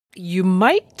You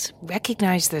might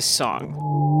recognize this song.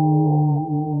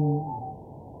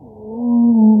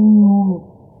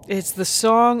 It's the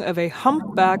song of a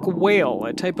humpback whale,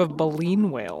 a type of baleen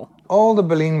whale. All the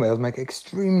baleen whales make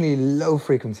extremely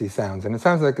low-frequency sounds, and it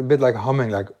sounds like a bit like humming,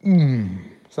 like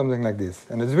something like this.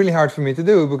 And it's really hard for me to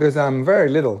do because I'm very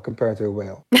little compared to a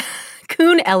whale.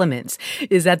 Koen Elements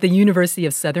is at the University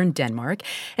of Southern Denmark,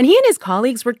 and he and his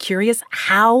colleagues were curious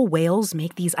how whales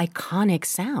make these iconic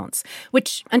sounds,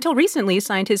 which until recently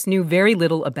scientists knew very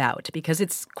little about because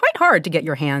it's quite hard to get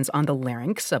your hands on the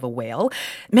larynx of a whale.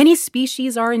 Many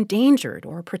species are endangered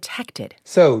or protected.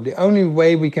 So the only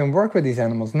way we can work with these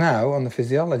animals now on the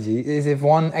physiology is if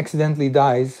one accidentally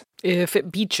dies. If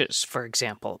it beaches, for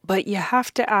example, but you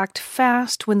have to act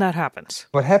fast when that happens.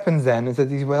 What happens then is that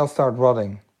these whales start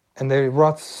rotting. And they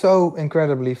rot so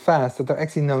incredibly fast that they're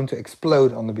actually known to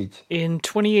explode on the beach. In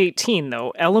 2018,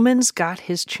 though, Ellemans got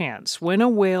his chance when a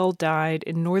whale died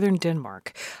in northern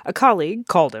Denmark. A colleague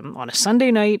called him on a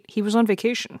Sunday night. He was on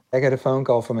vacation. I got a phone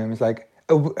call from him. It's like,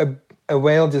 a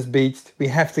whale just beached. We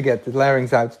have to get the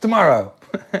larynx out tomorrow.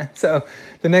 So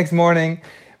the next morning,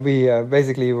 we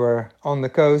basically were on the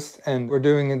coast and we're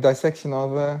doing a dissection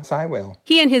of a sei whale.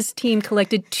 He and his team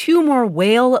collected 2 more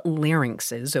whale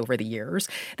larynxes over the years.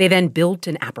 They then built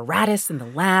an apparatus in the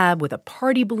lab with a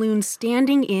party balloon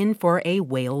standing in for a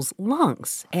whale's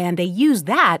lungs. And they used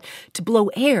that to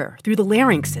blow air through the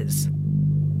larynxes.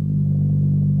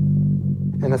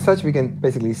 And as such, we can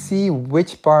basically see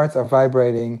which parts are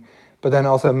vibrating, but then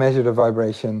also measure the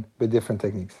vibration with different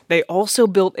techniques. They also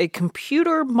built a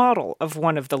computer model of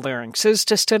one of the larynxes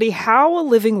to study how a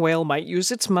living whale might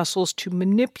use its muscles to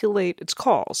manipulate its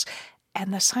calls.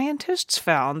 And the scientists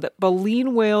found that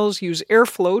baleen whales use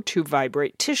airflow to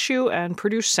vibrate tissue and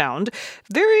produce sound,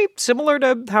 very similar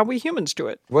to how we humans do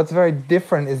it. What's very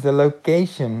different is the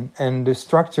location and the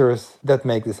structures that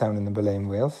make the sound in the baleen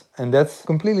whales. And that's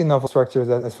completely novel structures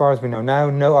that, as far as we know now,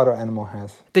 no other animal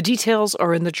has. The details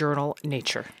are in the journal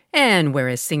Nature. And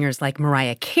whereas singers like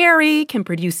Mariah Carey can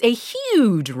produce a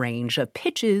huge range of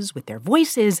pitches with their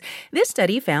voices, this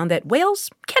study found that whales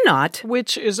cannot.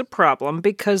 Which is a problem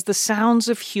because the sounds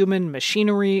of human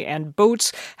machinery and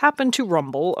boats happen to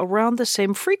rumble around the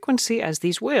same frequency as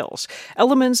these whales.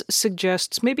 Ellemans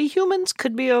suggests maybe humans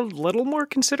could be a little more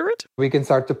considerate. We can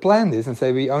start to plan this and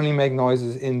say we only make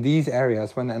noises in these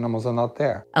areas when animals are not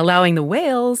there. Allowing the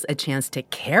whales a chance to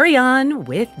carry on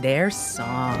with their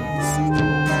songs.